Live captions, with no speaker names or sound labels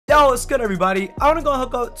Yo, what's good, everybody? I want to go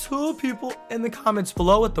hook up 2 people in the comments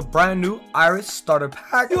below with the brand new Iris Starter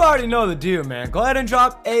Pack. You already know the deal, man. Go ahead and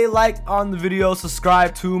drop a like on the video,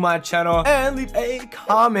 subscribe to my channel, and leave a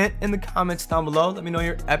comment in the comments down below. Let me know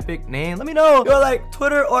your epic name. Let me know your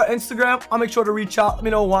Twitter or Instagram. I'll make sure to reach out. Let me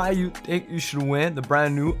know why you think you should win the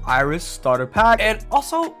brand new Iris Starter Pack. And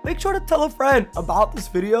also, make sure to tell a friend about this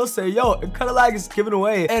video. Say, yo, Incredilag is giving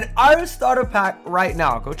away an Iris Starter Pack right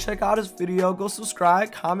now. Go check out his video. Go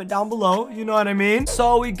subscribe. Comment down below, you know what I mean?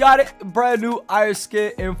 So we got it, brand new Iris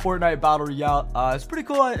skin in Fortnite Battle Royale. It's pretty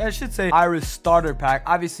cool. I should say Iris Starter Pack.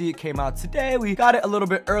 Obviously it came out today. We got it a little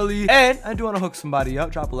bit early, and I do want to hook somebody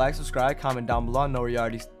up. Drop a like, subscribe, comment down below. I know we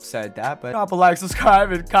already said that, but drop a like,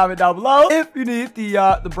 subscribe, and comment down below if you need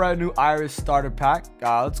the brand new Iris Starter Pack.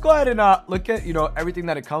 Let's go ahead and look at everything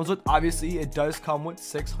that it comes with. Obviously it does come with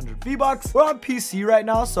 600 V-Bucks. We're on PC right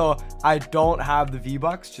now, so I don't have the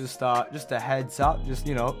V-Bucks. Just a heads up. Just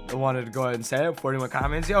I wanted to go ahead and say it before anyone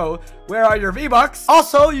comments, yo, where are your V-Bucks?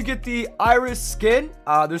 Also, you get the Iris skin.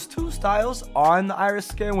 There's 2 styles on the Iris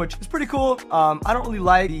skin, which is pretty cool. I don't really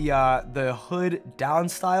like the hood down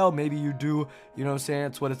style. Maybe you do, you know what I'm saying?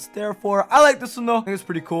 It's what it's there for. I like this one though. I think it's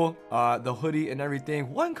pretty cool. The hoodie and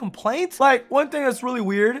everything. One complaint, one thing that's really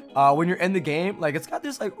weird when you're in the game, it's got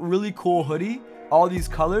this really cool hoodie, all these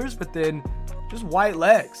colors, but then just white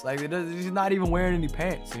legs. He's not even wearing any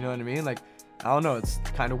pants, you know what I mean? I don't know, it's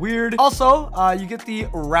kind of weird. Also, you get the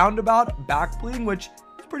roundabout back bling, which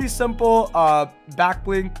is pretty simple back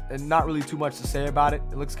bling, and not really too much to say about it.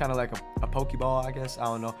 It looks kind of like a Pokeball, I guess. I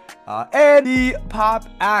don't know. And the pop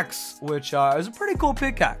axe, which is a pretty cool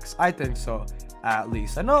pickaxe. I think so, at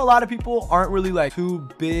least. I know a lot of people aren't really too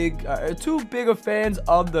big of fans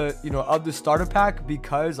of the of the starter pack,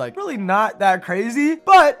 because really not that crazy.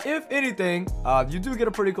 But if anything, you do get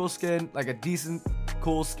a pretty cool skin, a decent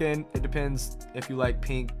cool skin. It depends if you like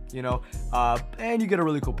pink, and you get a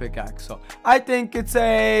really cool pickaxe. So I think it's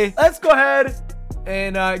let's go ahead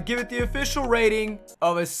and give it the official rating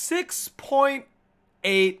of a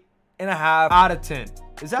 6.8 and a half out of 10.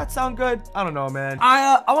 Does that sound good? I don't know, man.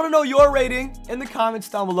 I want to know your rating in the comments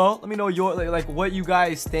down below. Let me know your what you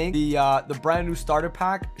guys think the brand new starter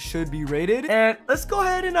pack should be rated. And let's go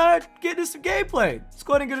ahead and get into some gameplay. Let's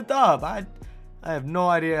go ahead and get a dub. I have no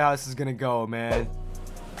idea how this is gonna go, man.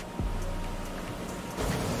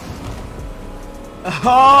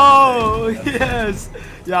 Oh yes,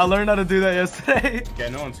 yeah, I learned how to do that yesterday. Yeah,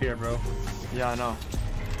 no one's here, bro. Yeah, I know.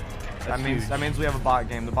 That means we have a bot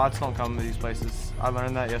game. The bots don't come to these places. I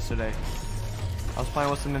learned that yesterday. I was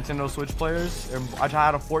playing with some Nintendo Switch players, and I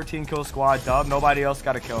had a 14 kill squad dub. Nobody else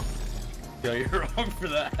got a kill. Yo, you're wrong for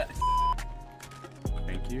that.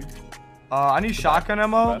 Thank you. I need shotgun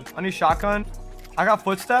ammo. I need shotgun. I got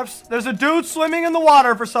footsteps. There's a dude swimming in the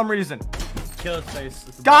water for some reason. Kill his face.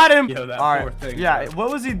 Got him. Yo, that all poor right. thing, yeah. bro.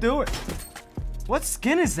 What was he doing? What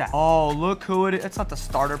skin is that? Oh, look who it is. It's not the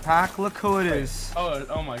starter pack. Look who it is.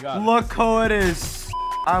 Oh my god. Look who it is.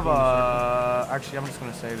 I have actually, I'm just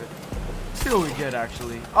gonna save it. Let's see what we get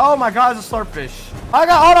actually. Oh my god, it's a slurpfish. I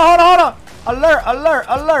got. Hold on.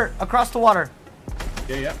 Alert. Across the water.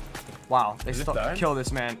 Yeah. Wow. They still kill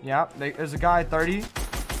this man. Yeah. There's a guy 30.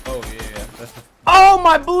 Oh yeah. That's the. Oh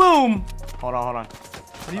my bloom. Hold on.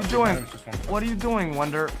 What are you doing? What are you doing,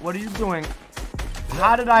 Wonder? What are you doing?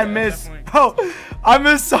 How did I miss? Oh, I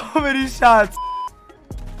missed so many shots.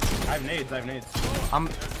 I have nades.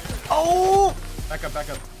 Oh! Back up.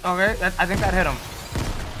 Okay, I think that hit him.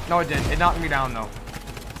 No, it didn't. It knocked me down, though.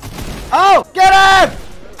 Oh! Get him!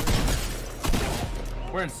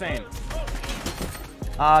 We're insane.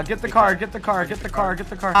 Get the car.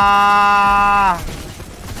 Ah!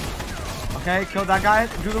 Okay, killed that guy.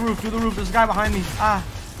 Do the roof. There's a guy behind me. Ah!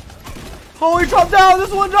 Oh, he dropped down.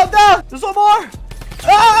 This one dropped down. There's one more.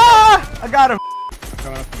 Ah! I got him.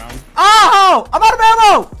 Coming up the mountain. Oh! I'm out of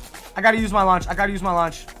ammo! I gotta use my launch.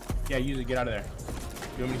 Yeah, use it. Get out of there.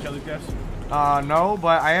 You want me to kill these guys? No,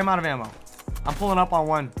 but I am out of ammo. I'm pulling up on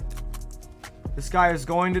one. This guy is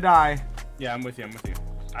going to die. Yeah, I'm with you.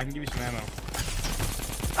 I can give you some ammo.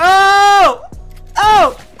 Oh!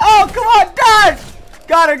 Come on, die!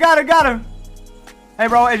 Got him. Hey,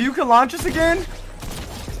 bro, if you can launch us again.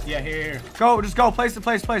 Yeah, here. Just go. Place.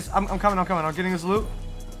 I'm coming. I'm getting this loot.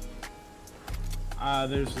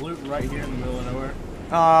 There's loot right here in the middle of nowhere.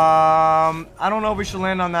 I don't know if we should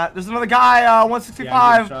land on that. There's another guy,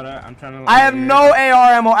 165. Yeah, I'm trying to I have no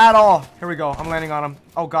AR ammo at all. Here we go. I'm landing on him.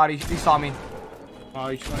 Oh god, he saw me. Oh,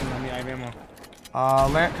 he's landing on me. I have ammo.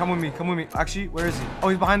 Come with me. Actually, where is he? Oh,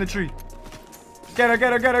 he's behind the tree. Get her.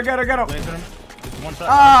 Laser him. Just one shot.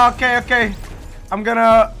 Ah, okay. I'm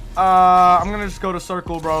gonna just go to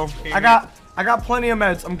circle, bro. Okay, I got I got plenty of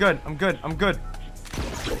meds. I'm good. I'm good. I'm good.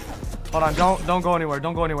 Hold on. Don't go anywhere.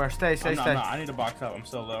 Don't go anywhere. Stay. Stay. Stay. No, I need to box up. I'm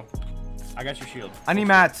so low. I got your shield. I need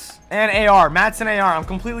mats and AR. Mats and AR. I'm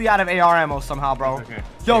completely out of AR ammo somehow, bro. Okay.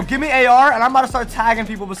 Yo, give me AR, and I'm about to start tagging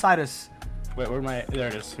people beside us. Wait, where my? There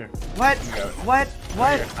it is. Here. What? What?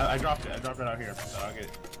 What? Right, I dropped it. I dropped it out here. So I'll get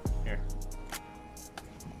it. Here.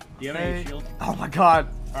 Do you have any shield? Oh my god.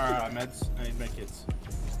 Alright, meds. I need med kits.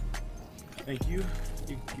 Thank you. If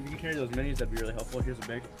you can carry those minis, that'd be really helpful. Here's a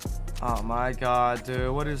big. Oh my god,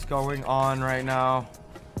 dude. What is going on right now?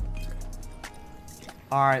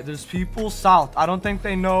 Alright, there's people south. I don't think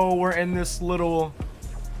they know we're in this little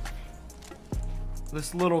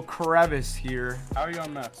crevice here. How are you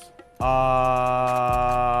on mats?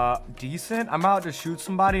 Decent. I'm about to shoot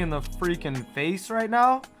somebody in the freaking face right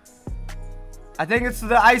now. I think it's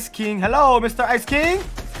the Ice King. Hello, Mr. Ice King.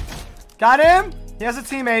 Got him. He has a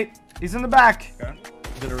teammate. He's in the back. Okay.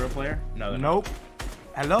 Is it a real player? No. Nope.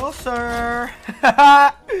 Hello, sir.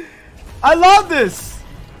 I love this.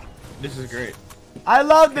 This is great. I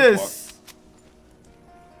love this.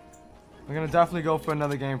 We're gonna definitely go for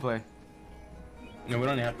another gameplay. No, we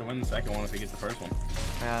don't even have to win the second one if we get the first one.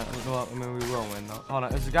 Yeah, well, I mean, we will win though. Hold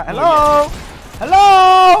on, there's a guy. Hello.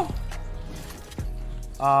 Hello.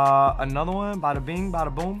 Another one. Bada bing,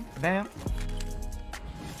 bada boom, bam.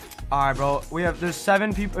 All right, bro. There's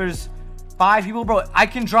 7 people. There's 5 people, bro. I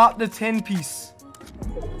can drop the 10-piece.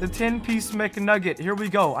 The 10-piece McNugget. Here we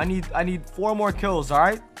go. I need 4 more kills. All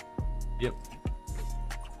right. Yep.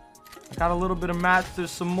 I got a little bit of mats.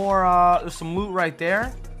 There's some more. There's some loot right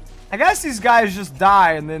there. I guess these guys just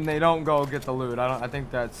die and then they don't go get the loot. I think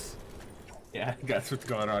that's. Yeah, that's what's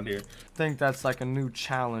going on here. I think that's like a new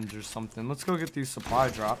challenge or something. Let's go get these supply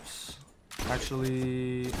drops.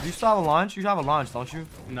 Actually, do you still have a launch? You have a launch, don't you?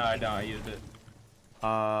 No, I don't. I used it.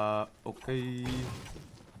 Okay.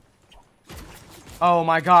 Oh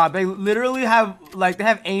my god, they literally have they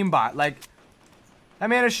have aimbot. Like that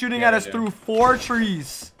man is shooting at us through 4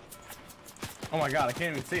 trees. Oh my god, I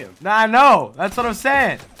can't even see him. Nah, I know. That's what I'm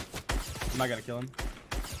saying. Am I gonna kill him?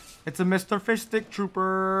 It's a Mr. Fish Stick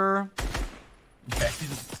Trooper. Okay.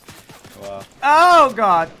 Wow. Oh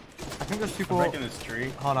god. I think there's people. I'm breaking this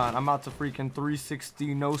tree. Hold on, I'm about to freaking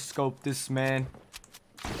 360 no scope this man.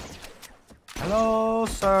 Hello,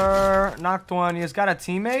 sir. Knocked one. He's got a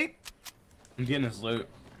teammate. I'm getting his loot.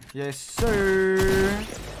 Yes, sir.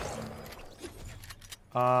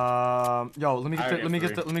 Yo, let me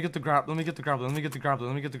get the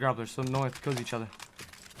grappler so no one kills each other.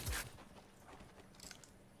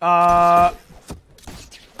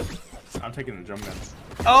 I'm taking the drum gun.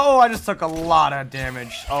 Oh, I just took a lot of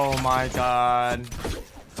damage. Oh my god.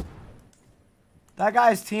 That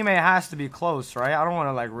guy's teammate has to be close, right? I don't want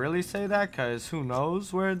to like really say that because who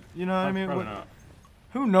knows where, you know what I mean?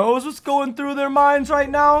 Who knows what's going through their minds right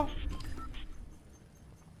now?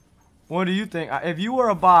 What do you think? If you were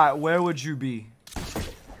a bot, where would you be?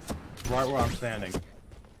 Right where I'm standing.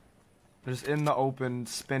 Just in the open,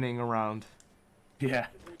 spinning around. Yeah.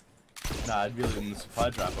 Nah, I'd be in the supply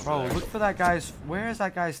drop over Bro, there. look for that guy's. Where is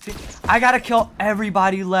that guy's team? I gotta kill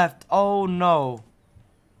everybody left. Oh no.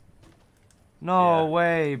 No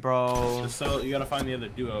way, bro. You gotta find the other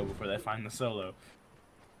duo before they find the solo.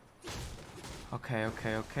 Okay.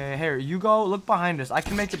 Here, you go. Look behind us. I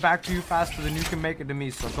can make it back to you faster than you can make it to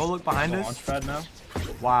me. So go look behind us. Launch pad now?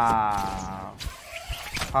 Wow.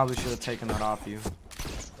 Probably should have taken that off you.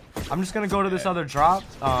 I'm just gonna go to this other drop.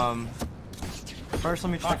 First,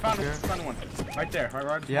 let me check up here. Found one. Right there.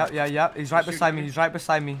 Right. Yeah. He's right beside me. He's right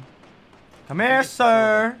beside me. Come here,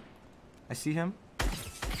 sir. I see him.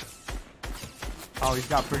 Oh, he's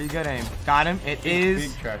got pretty good aim. Got him. It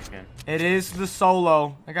is. Big trash can. It is the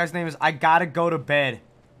solo. That guy's name is I Gotta Go to Bed.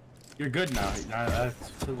 You're good now.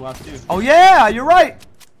 That's the last 2. Oh yeah, you're right.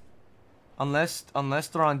 Unless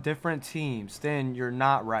they're on different teams, then you're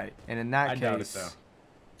not right. And in that case, doubt it, though.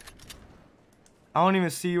 I don't even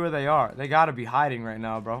see where they are. They gotta be hiding right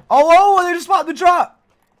now, bro. Oh, they just spotted the drop.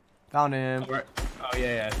 Found him. Oh, right. Oh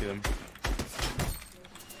yeah, I see them.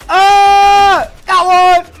 Ah, got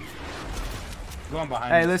one. Going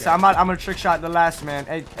behind. Hey, listen, I'm gonna trick shot the last man.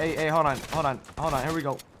 Hey, hold on. Here we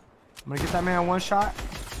go. I'm gonna get that man one shot.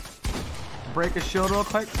 Break his shield real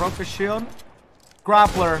quick. Broke his shield.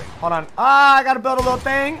 Grappler. Hold on. Ah, I gotta build a little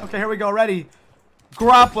thing. Okay, here we go. Ready.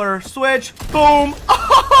 Grappler. Switch. Boom.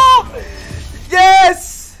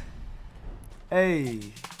 Yes. Hey.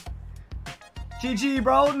 GG,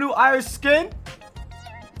 bro. New Iris skin.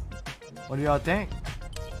 What do y'all think?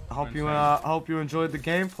 I hope you enjoyed the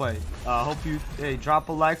gameplay. Hope you drop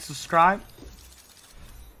a like, subscribe.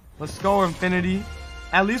 Let's go, Infinity.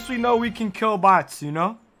 At least we know we can kill bots, you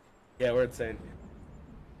know? Yeah, we're insane.